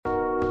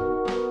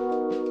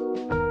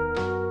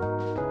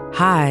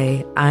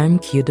Hi, I'm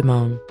Kia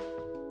Damone.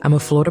 I'm a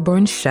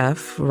Florida-born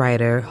chef,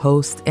 writer,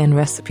 host, and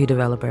recipe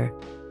developer.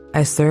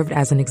 I served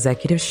as an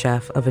executive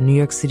chef of a New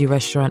York City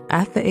restaurant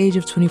at the age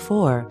of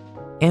 24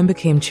 and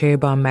became Cherry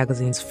Bombe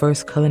Magazine's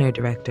first culinary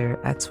director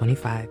at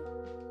 25.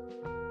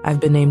 I've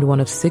been named one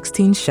of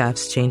 16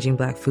 chefs changing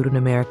Black food in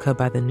America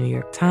by the New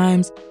York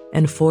Times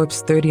and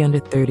Forbes 30 Under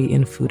 30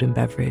 in food and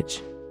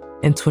beverage.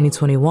 In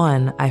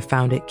 2021, I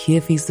founded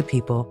Kia Feeds the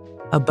People,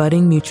 a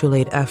budding mutual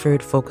aid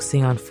effort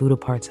focusing on food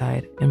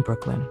apartheid in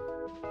Brooklyn.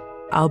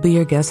 I'll be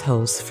your guest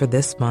host for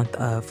this month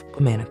of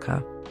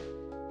Womanica.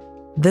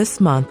 This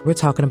month, we're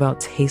talking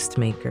about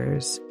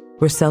Tastemakers.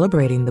 We're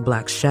celebrating the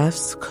Black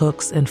chefs,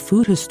 cooks, and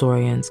food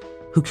historians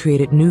who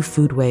created new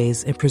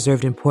foodways and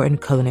preserved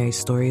important culinary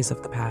stories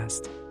of the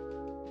past.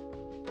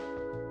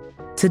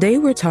 Today,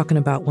 we're talking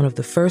about one of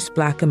the first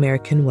Black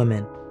American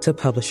women to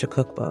publish a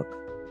cookbook.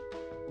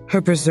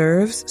 Her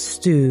preserves,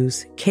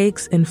 stews,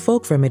 cakes, and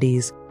folk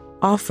remedies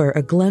offer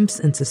a glimpse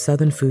into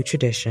Southern food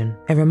tradition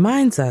and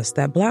reminds us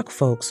that Black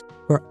folks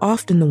were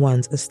often the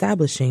ones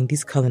establishing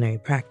these culinary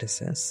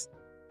practices.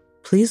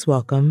 Please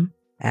welcome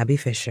Abby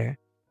Fisher.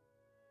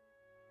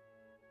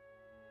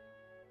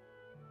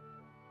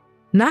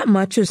 Not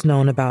much is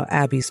known about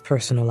Abby's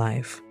personal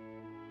life.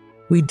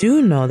 We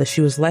do know that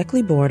she was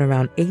likely born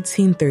around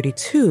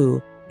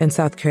 1832 in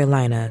South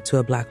Carolina to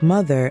a Black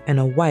mother and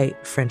a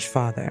white French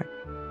father.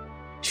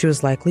 She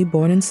was likely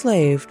born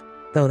enslaved,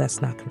 though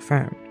that's not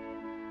confirmed.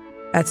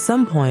 At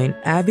some point,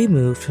 Abby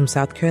moved from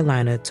South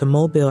Carolina to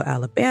Mobile,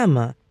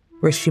 Alabama,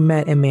 where she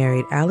met and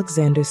married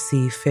Alexander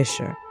C.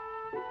 Fisher.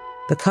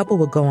 The couple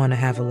would go on to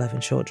have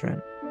 11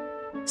 children.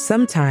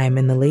 Sometime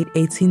in the late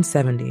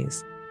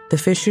 1870s, the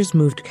Fishers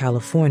moved to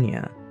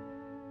California.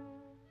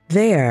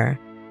 There,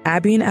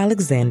 Abby and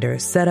Alexander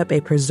set up a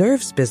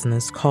preserves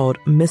business called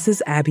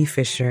Mrs. Abby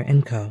Fisher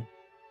 & Co.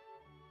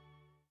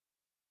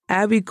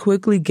 Abby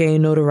quickly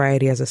gained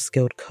notoriety as a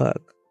skilled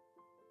cook.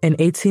 In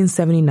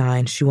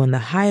 1879, she won the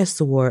highest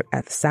award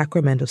at the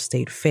Sacramento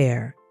State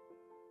Fair.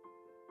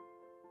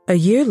 A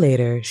year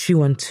later, she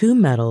won 2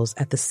 medals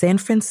at the San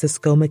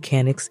Francisco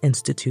Mechanics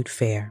Institute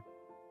Fair: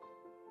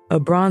 a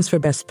bronze for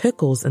best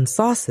pickles and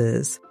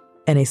sauces,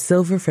 and a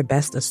silver for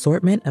best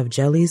assortment of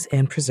jellies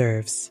and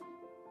preserves.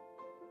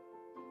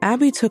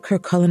 Abby took her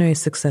culinary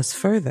success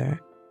further.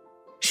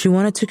 She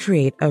wanted to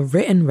create a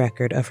written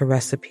record of her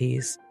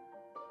recipes.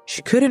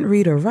 She couldn't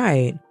read or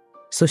write,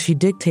 so she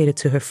dictated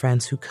to her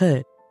friends who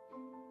could.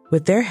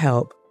 With their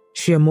help,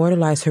 she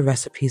immortalized her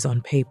recipes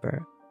on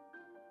paper.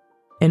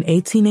 In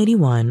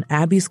 1881,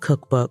 Abby's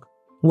cookbook,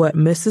 What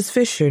Mrs.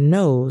 Fisher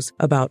Knows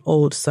About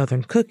Old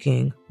Southern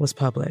Cooking, was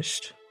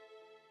published.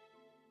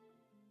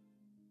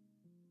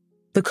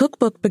 The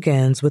cookbook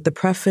begins with a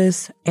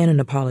preface and an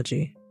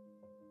apology.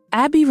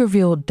 Abby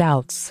revealed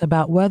doubts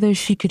about whether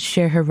she could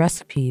share her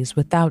recipes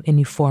without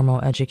any formal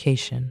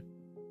education.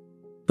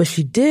 But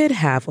she did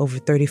have over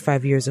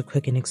 35 years of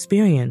cooking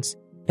experience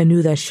and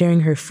knew that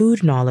sharing her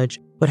food knowledge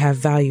would have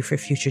value for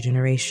future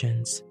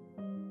generations.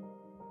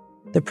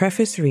 The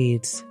preface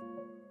reads,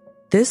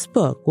 "This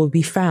book will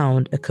be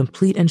found a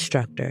complete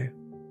instructor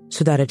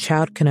so that a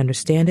child can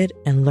understand it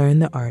and learn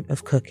the art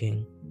of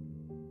cooking."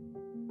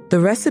 The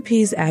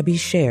recipes Abby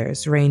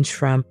shares range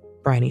from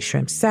briny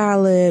shrimp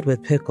salad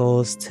with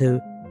pickles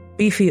to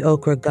beefy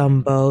okra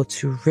gumbo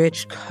to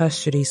rich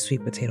custardy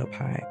sweet potato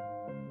pie.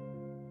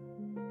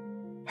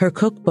 Her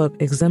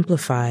cookbook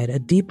exemplified a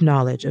deep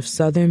knowledge of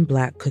Southern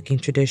Black cooking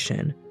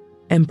tradition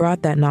and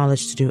brought that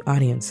knowledge to new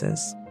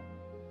audiences.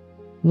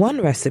 One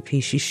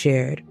recipe she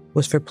shared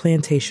was for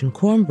plantation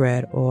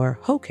cornbread or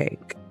hoe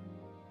cake.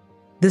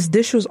 This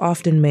dish was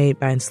often made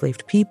by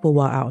enslaved people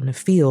while out in the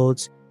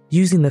fields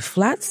using the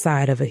flat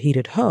side of a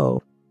heated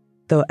hoe,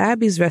 though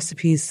Abby's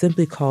recipe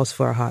simply calls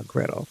for a hot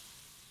griddle.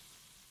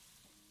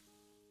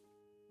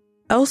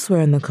 Elsewhere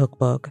in the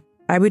cookbook,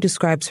 Abby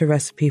describes her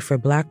recipe for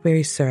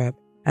blackberry syrup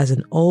as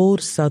an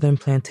old Southern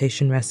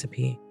plantation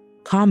recipe,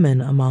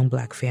 common among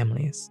Black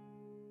families.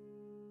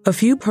 A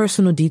few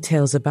personal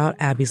details about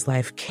Abby's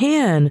life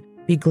can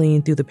be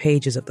gleaned through the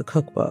pages of the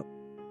cookbook.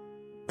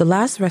 The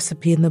last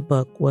recipe in the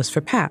book was for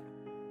pap,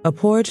 a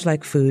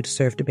porridge-like food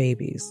served to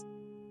babies.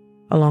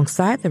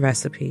 Alongside the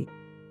recipe,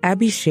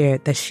 Abby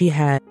shared that she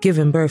had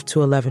given birth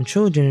to 11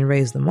 children and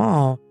raised them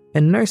all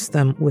and nursed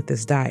them with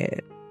this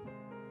diet.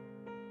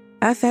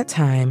 At that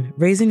time,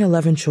 raising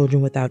 11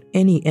 children without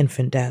any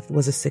infant death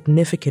was a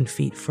significant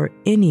feat for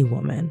any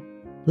woman,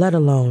 let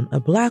alone a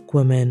Black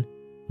woman,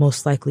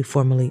 most likely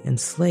formerly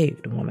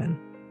enslaved woman.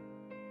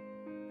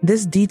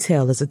 This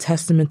detail is a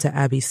testament to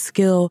Abby's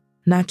skill,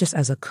 not just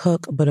as a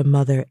cook, but a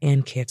mother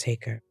and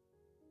caretaker.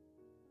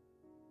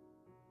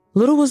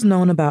 Little was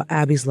known about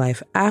Abby's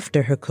life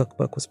after her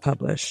cookbook was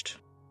published.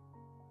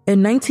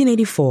 In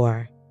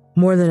 1984,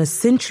 more than a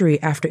century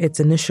after its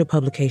initial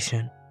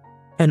publication,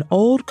 an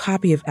old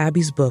copy of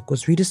Abby's book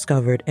was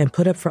rediscovered and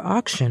put up for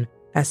auction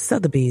at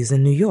Sotheby's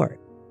in New York.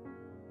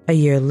 A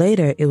year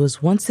later, it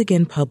was once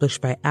again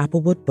published by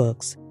Applewood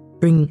Books,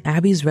 bringing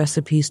Abby's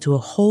recipes to a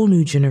whole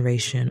new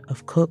generation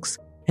of cooks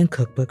and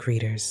cookbook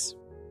readers.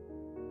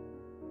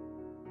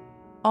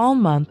 All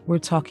month, we're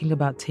talking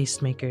about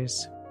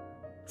Tastemakers.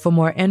 For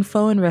more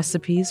info and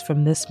recipes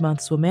from this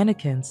month's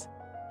Womanicans,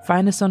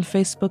 find us on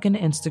Facebook and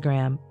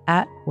Instagram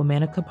at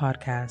Womanica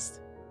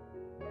Podcast.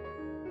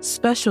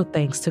 Special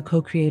thanks to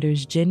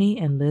co-creators Jenny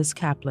and Liz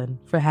Kaplan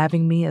for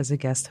having me as a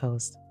guest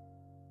host.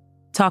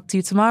 Talk to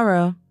you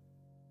tomorrow.